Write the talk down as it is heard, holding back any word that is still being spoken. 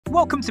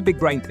Welcome to Big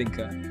Brain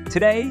Thinker.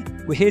 Today,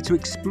 we're here to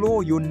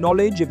explore your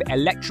knowledge of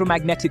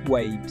electromagnetic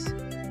waves.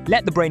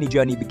 Let the brainy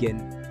journey begin.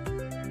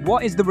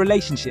 What is the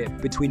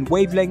relationship between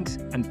wavelengths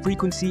and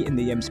frequency in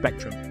the EM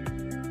spectrum?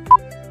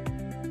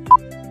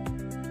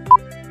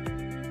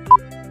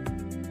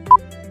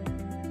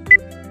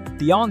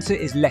 The answer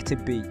is letter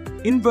B,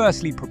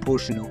 inversely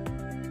proportional.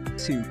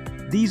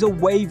 2. These are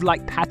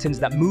wave-like patterns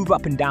that move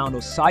up and down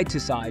or side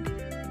to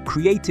side,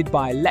 created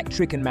by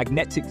electric and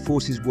magnetic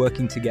forces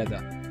working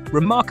together.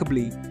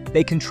 Remarkably,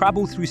 they can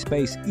travel through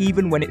space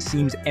even when it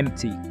seems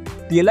empty.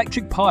 The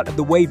electric part of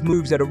the wave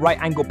moves at a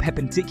right angle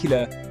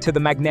perpendicular to the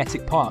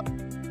magnetic part.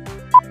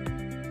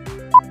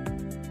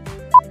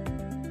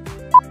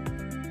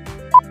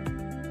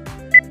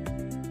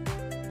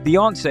 The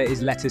answer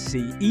is letter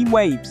C, E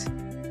waves.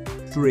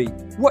 3.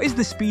 What is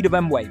the speed of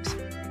M waves?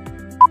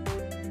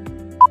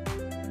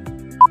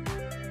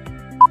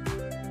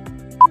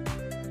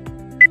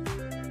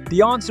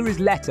 The answer is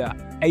letter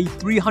A,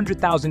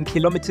 300,000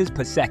 kilometers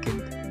per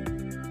second.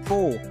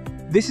 4.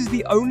 This is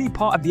the only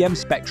part of the M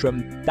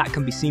spectrum that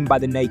can be seen by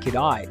the naked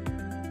eye.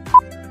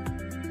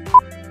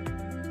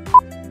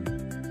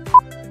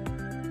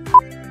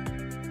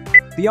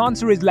 The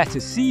answer is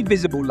letter C,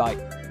 visible light.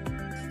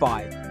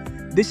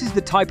 5. This is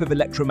the type of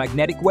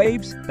electromagnetic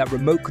waves that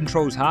remote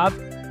controls have.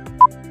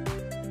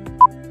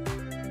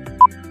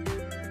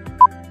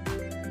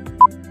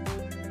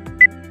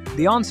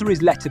 The answer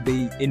is letter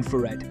B,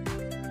 infrared.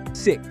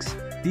 6.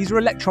 These are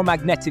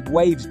electromagnetic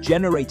waves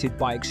generated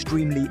by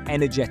extremely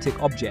energetic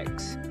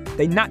objects.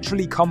 They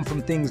naturally come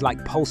from things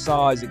like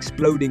pulsars,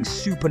 exploding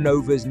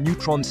supernovas,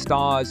 neutron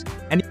stars,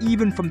 and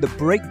even from the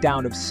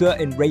breakdown of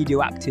certain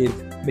radioactive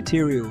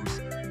materials.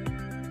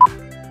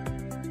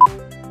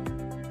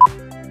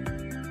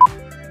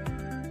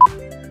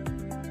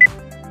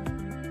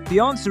 The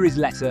answer is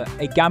letter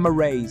A, gamma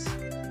rays.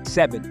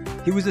 7.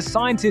 He was a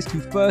scientist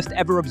who first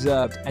ever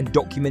observed and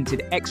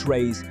documented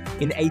X-rays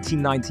in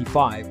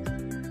 1895.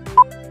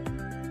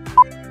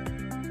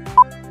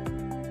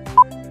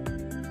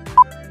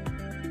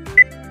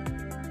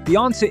 The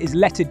answer is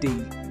letter D,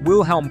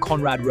 Wilhelm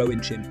Conrad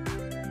Roentgen.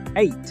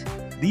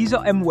 8. These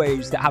are M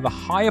waves that have a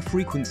higher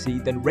frequency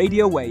than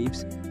radio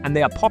waves, and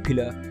they are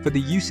popular for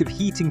the use of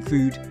heating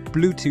food,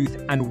 Bluetooth,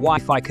 and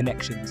Wi-Fi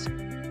connections.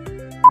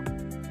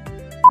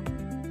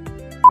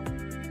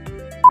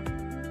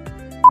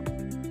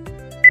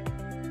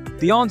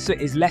 The answer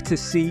is letter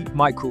C,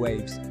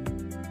 microwaves.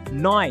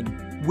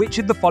 9. Which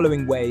of the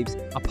following waves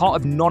are part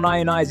of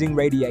non-ionizing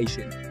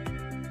radiation?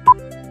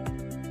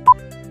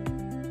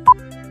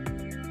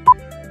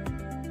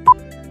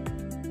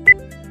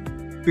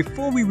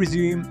 Before we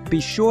resume, be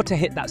sure to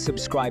hit that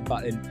subscribe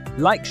button,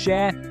 like,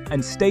 share,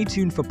 and stay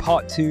tuned for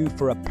part 2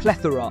 for a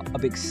plethora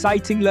of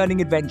exciting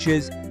learning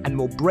adventures and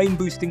more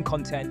brain-boosting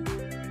content.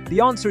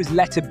 The answer is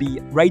letter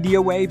B,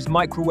 radio waves,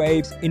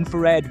 microwaves,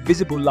 infrared,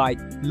 visible light,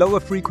 lower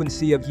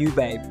frequency of U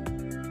wave.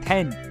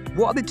 10.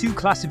 What are the two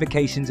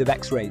classifications of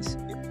X-rays?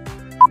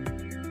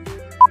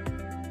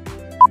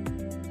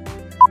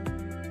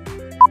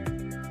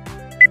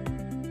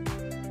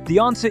 The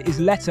answer is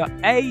letter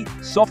A,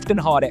 soft and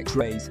hard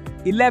X-rays.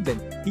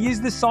 11. He is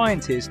the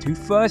scientist who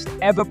first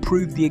ever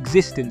proved the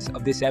existence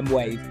of this M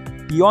wave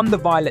beyond the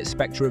violet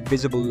spectra of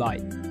visible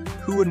light.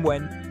 Who and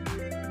when?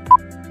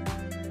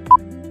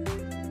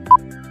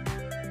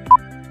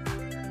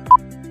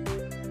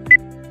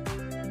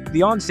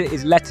 The answer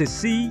is letter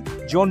C,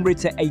 John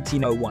Ritter,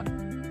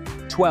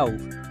 1801.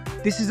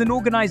 12. This is an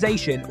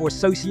organization or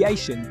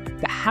association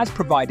that has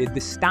provided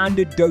the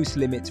standard dose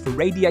limits for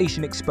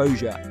radiation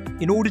exposure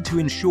in order to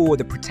ensure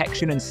the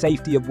protection and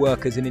safety of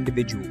workers and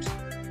individuals.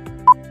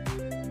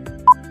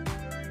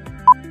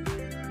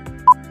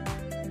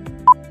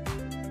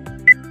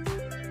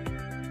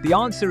 The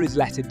answer is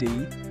letter D,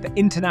 the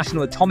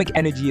International Atomic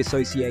Energy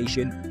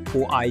Association,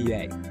 or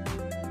IEA.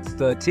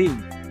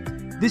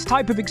 13. This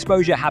type of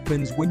exposure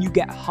happens when you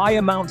get high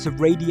amounts of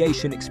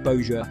radiation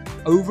exposure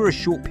over a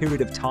short period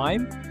of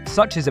time,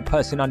 such as a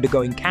person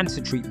undergoing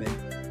cancer treatment.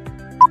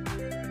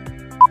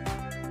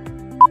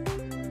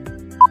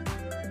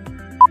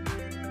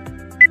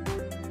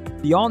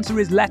 The answer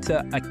is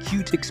letter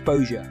acute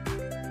exposure.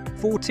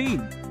 14.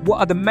 What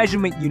are the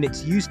measurement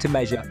units used to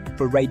measure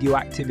for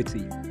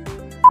radioactivity?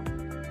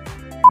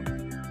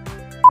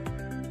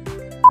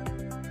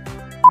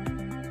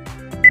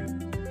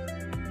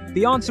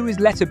 The answer is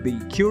letter B,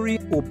 Curie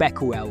or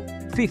Becquerel.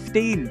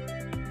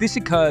 15. This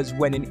occurs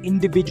when an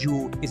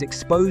individual is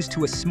exposed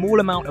to a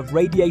small amount of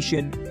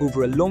radiation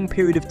over a long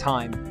period of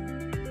time.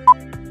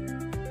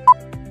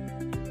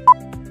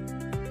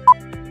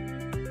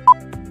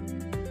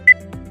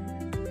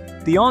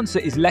 The answer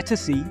is letter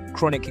C,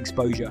 chronic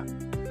exposure.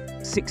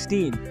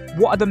 16.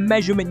 What are the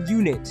measurement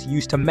units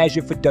used to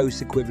measure for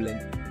dose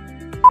equivalent?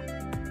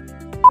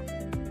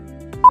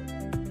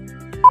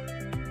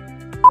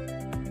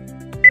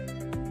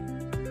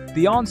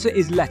 The answer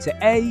is letter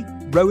A,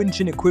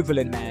 Roentgen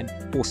equivalent man,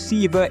 or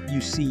sievert u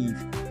sieve.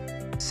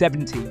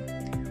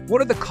 17. What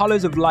are the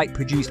colors of light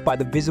produced by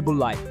the visible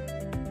light?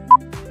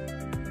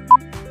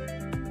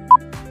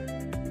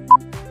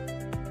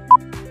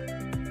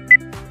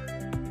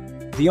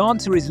 The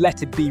answer is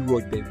letter B,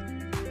 Rodbiv.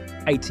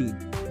 18.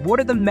 What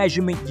are the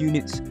measurement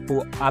units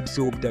for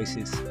absorbed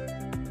doses?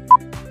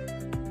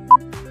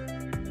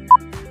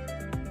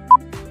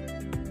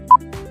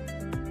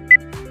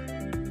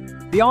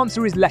 The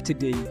answer is letter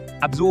D,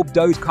 absorbed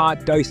dose,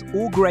 card dose,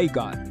 or grey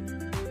guard.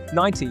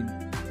 19.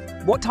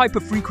 What type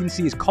of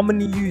frequency is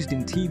commonly used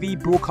in TV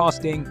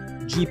broadcasting,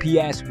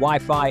 GPS,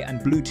 Wi-Fi, and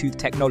Bluetooth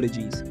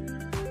technologies?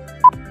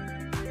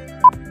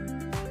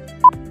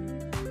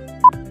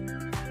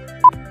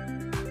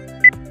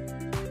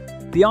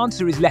 The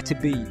answer is letter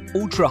B,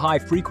 ultra-high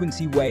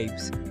frequency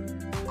waves.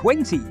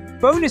 20.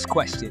 Bonus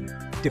question.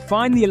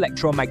 Define the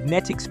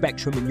electromagnetic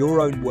spectrum in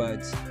your own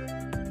words.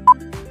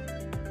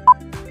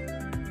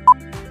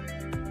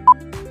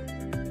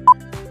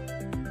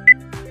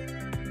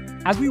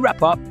 As we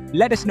wrap up,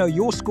 let us know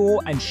your score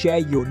and share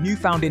your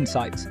newfound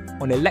insights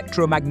on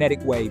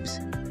electromagnetic waves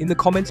in the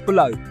comments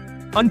below.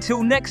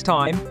 Until next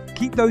time,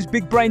 keep those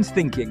big brains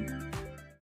thinking.